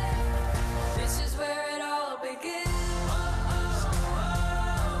 This is where it all begins.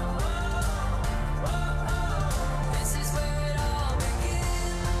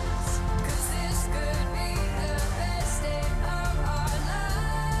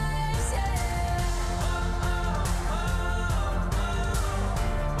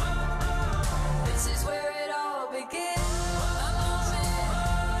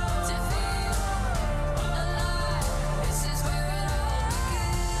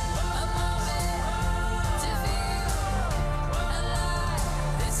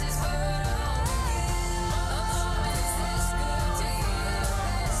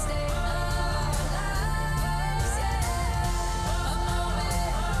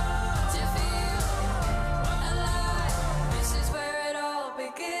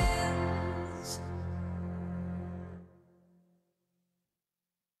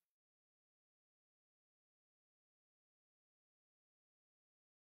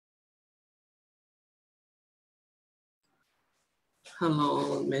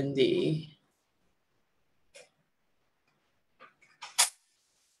 Hello, Mandy.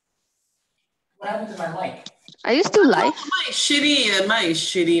 What happened to my mic? Are you still live? Mine is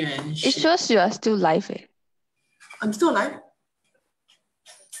shitty, man. It shows you are still live. I'm still alive.